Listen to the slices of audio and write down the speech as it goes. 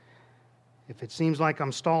If it seems like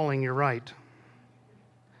I'm stalling, you're right.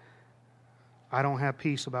 I don't have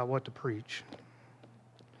peace about what to preach.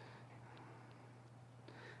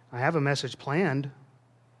 I have a message planned,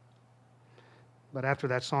 but after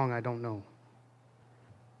that song, I don't know.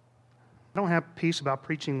 I don't have peace about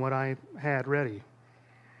preaching what I had ready.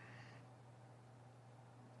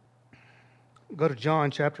 Go to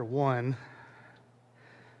John chapter 1.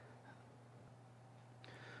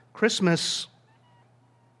 Christmas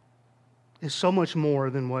is so much more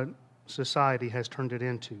than what society has turned it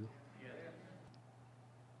into.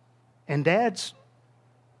 And dads,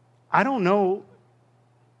 I don't know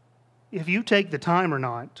if you take the time or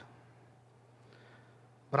not,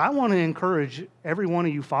 but I want to encourage every one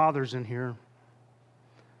of you fathers in here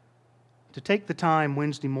to take the time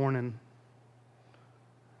Wednesday morning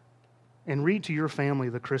and read to your family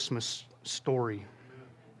the Christmas story.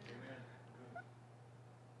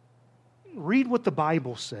 Read what the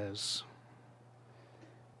Bible says.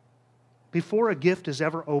 Before a gift is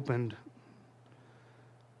ever opened,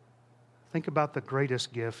 think about the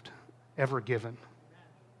greatest gift ever given.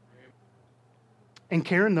 And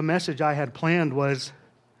Karen, the message I had planned was,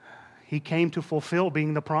 He came to fulfill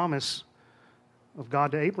being the promise of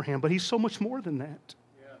God to Abraham, but He's so much more than that.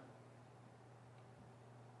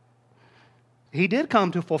 He did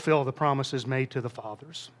come to fulfill the promises made to the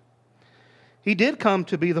fathers. He did come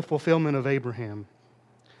to be the fulfillment of Abraham,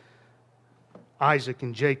 Isaac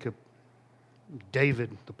and Jacob,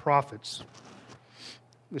 David, the prophets,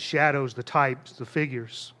 the shadows, the types, the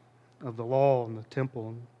figures of the law and the temple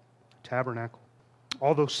and the tabernacle.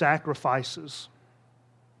 All those sacrifices.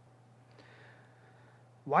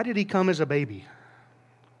 Why did He come as a baby?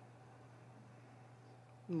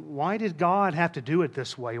 Why did God have to do it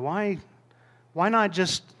this way? Why not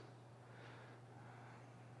just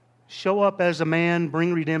show up as a man,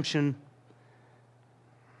 bring redemption,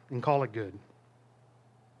 and call it good?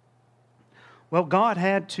 Well, God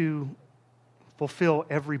had to fulfill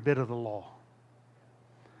every bit of the law.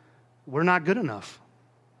 We're not good enough.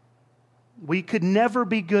 We could never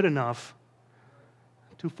be good enough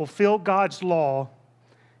to fulfill God's law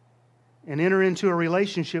and enter into a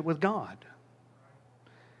relationship with God.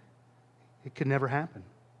 It could never happen.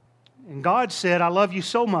 And God said, I love you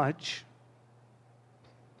so much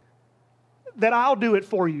that I'll do it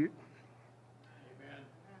for you. Amen.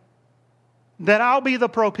 That I'll be the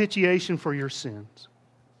propitiation for your sins.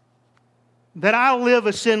 That I'll live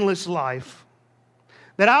a sinless life.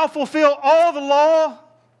 That I'll fulfill all the law.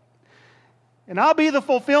 And I'll be the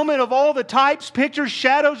fulfillment of all the types, pictures,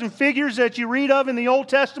 shadows, and figures that you read of in the Old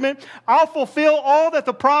Testament. I'll fulfill all that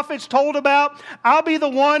the prophets told about. I'll be the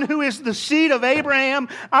one who is the seed of Abraham.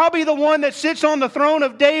 I'll be the one that sits on the throne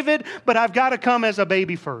of David. But I've got to come as a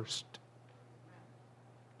baby first.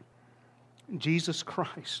 Jesus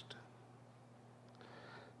Christ.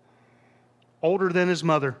 Older than His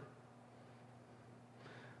mother.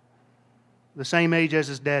 The same age as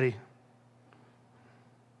His daddy.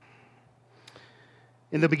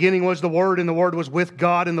 In the beginning was the Word, and the Word was with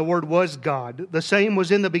God, and the Word was God. The same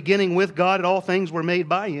was in the beginning with God, and all things were made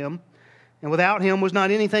by Him. And without Him was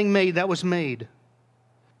not anything made that was made.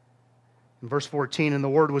 In verse 14, and the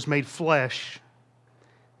Word was made flesh,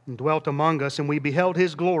 and dwelt among us, and we beheld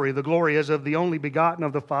His glory, the glory as of the only begotten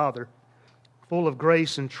of the Father, full of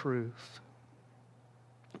grace and truth.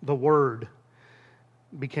 The Word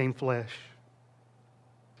became flesh.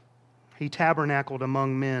 He tabernacled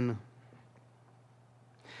among men.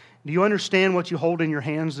 Do you understand what you hold in your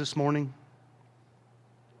hands this morning?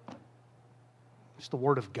 It's the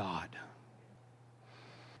Word of God.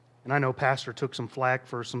 And I know Pastor took some flack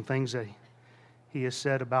for some things that he has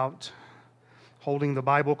said about holding the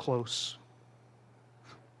Bible close.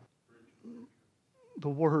 The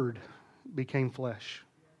Word became flesh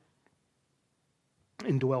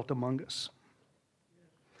and dwelt among us.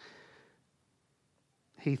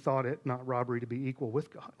 He thought it not robbery to be equal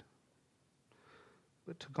with God,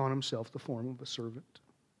 but took on Himself the form of a servant.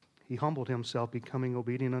 He humbled Himself, becoming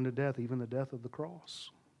obedient unto death, even the death of the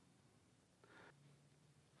cross.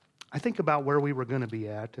 I think about where we were going to be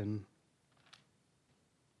at, and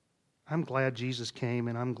I'm glad Jesus came,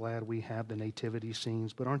 and I'm glad we have the nativity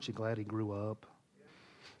scenes, but aren't you glad He grew up?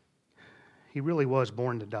 He really was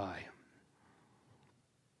born to die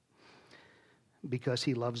because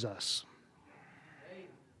He loves us.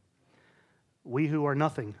 We who are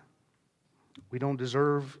nothing, we don't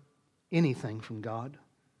deserve anything from God,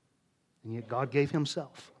 and yet God gave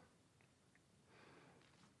Himself.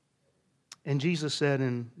 And Jesus said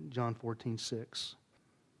in John 14:6,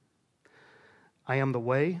 I am the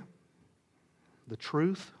way, the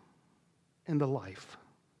truth, and the life.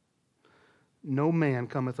 No man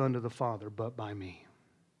cometh unto the Father but by me.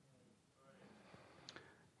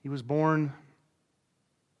 He was born,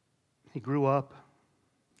 he grew up.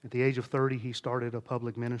 At the age of 30, he started a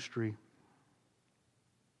public ministry.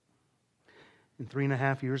 And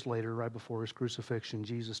 3.5 years later, right before his crucifixion,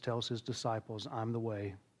 Jesus tells his disciples, I'm the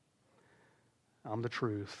way, I'm the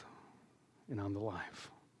truth, and I'm the life.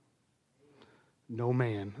 No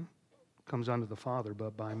man comes unto the Father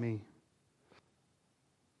but by me.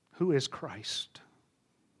 Who is Christ?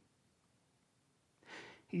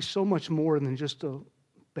 He's so much more than just a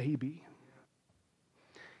baby.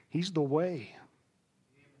 He's the way.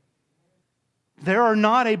 There are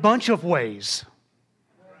not a bunch of ways.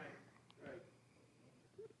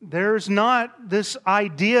 There's not this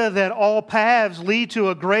idea that all paths lead to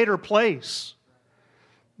a greater place.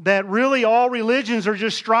 That really all religions are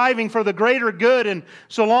just striving for the greater good, and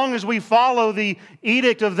so long as we follow the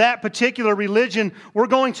edict of that particular religion, we're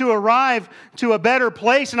going to arrive to a better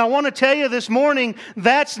place. And I want to tell you this morning,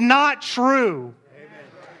 that's not true. Amen.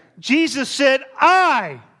 Jesus said,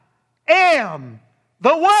 I am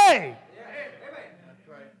the way.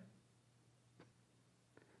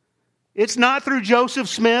 It's not through Joseph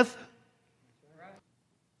Smith.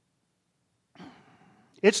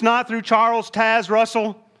 It's not through Charles Taz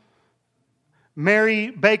Russell,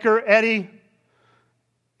 Mary Baker Eddy.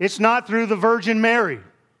 It's not through the Virgin Mary.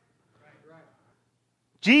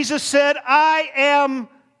 Jesus said, I am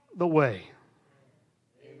the way.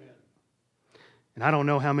 Amen. And I don't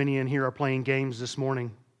know how many in here are playing games this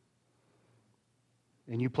morning.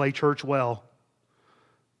 And you play church well.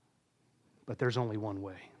 But there's only one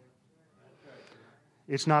way.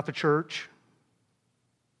 It's not the church.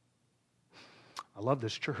 I love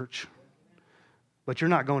this church. But you're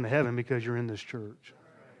not going to heaven because you're in this church.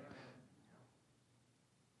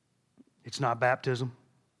 It's not baptism.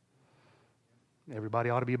 Everybody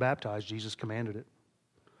ought to be baptized. Jesus commanded it.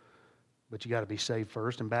 But you got to be saved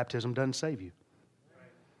first, and baptism doesn't save you.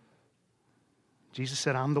 Jesus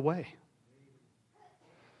said, I'm the way.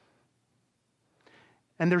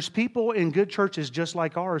 And there's people in good churches just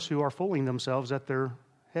like ours who are fooling themselves that they're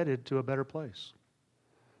headed to a better place.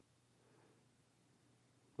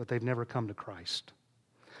 But they've never come to Christ.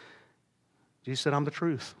 Jesus said, I'm the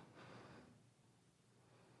truth.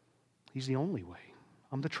 He's the only way.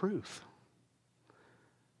 I'm the truth.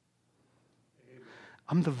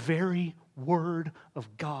 I'm the very Word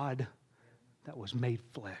of God that was made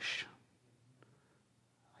flesh.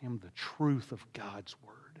 I am the truth of God's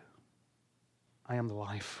Word. I am the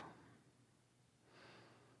life.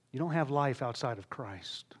 You don't have life outside of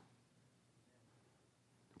Christ.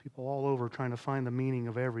 People all over trying to find the meaning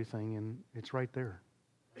of everything, and it's right there.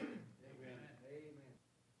 Amen.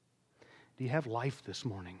 Do you have life this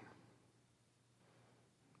morning?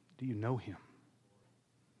 Do you know Him?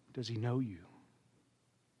 Does He know you?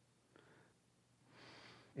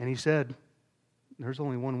 And He said, there's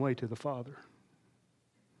only one way to the Father,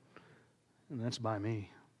 and that's by me.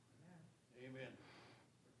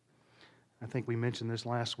 I think we mentioned this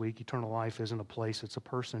last week. Eternal life isn't a place, it's a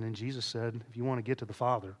person. And Jesus said, if you want to get to the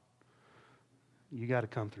Father, you got to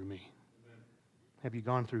come through me. Amen. Have you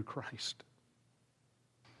gone through Christ?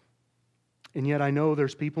 And yet I know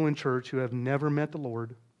there's people in church who have never met the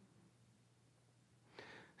Lord.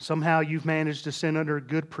 Somehow you've managed to sit under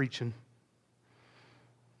good preaching,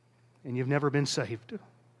 and you've never been saved.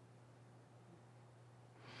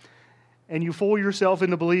 And you fool yourself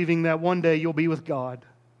into believing that one day you'll be with God.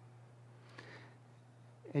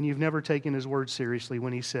 And you've never taken His word seriously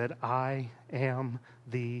when He said, I am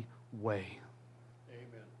the way.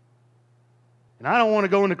 Amen. And I don't want to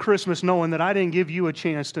go into Christmas knowing that I didn't give you a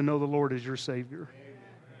chance to know the Lord as your Savior.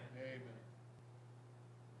 Amen.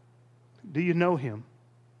 Do you know Him?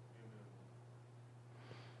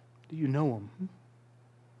 Do you know Him?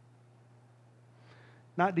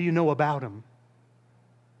 Not do you know about Him.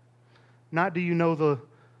 Not do you know the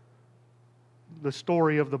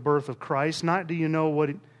story of the birth of Christ. Not do you know what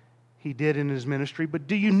He did in His ministry, but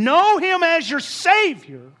do you know Him as your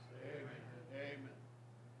Savior? Amen.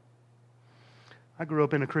 I grew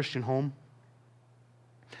up in a Christian home.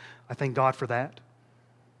 I thank God for that.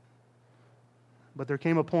 But there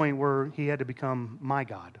came a point where He had to become my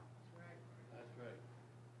God. That's right.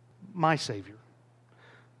 My Savior.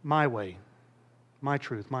 My way. My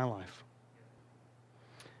truth. My life.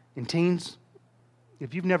 And teens,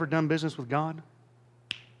 if you've never done business with God,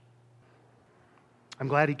 I'm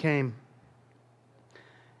glad He came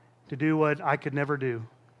to do what I could never do.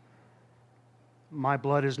 My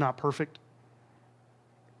blood is not perfect.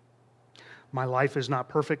 My life is not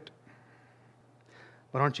perfect.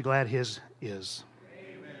 But aren't you glad His is?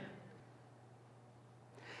 Amen.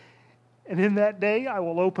 And in that day, I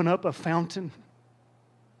will open up a fountain.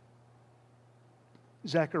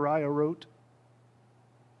 Zechariah wrote,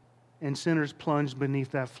 and sinners plunged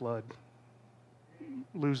beneath that flood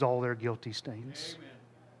lose all their guilty stains. Amen.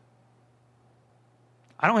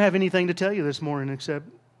 I don't have anything to tell you this morning except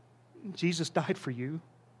Jesus died for you.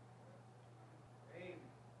 Amen.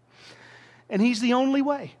 And He's the only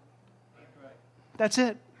way. That's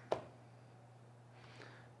it.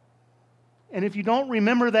 And if you don't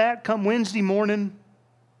remember that come Wednesday morning,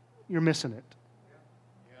 you're missing it.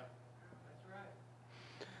 Yeah. That's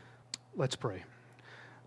right. Let's pray.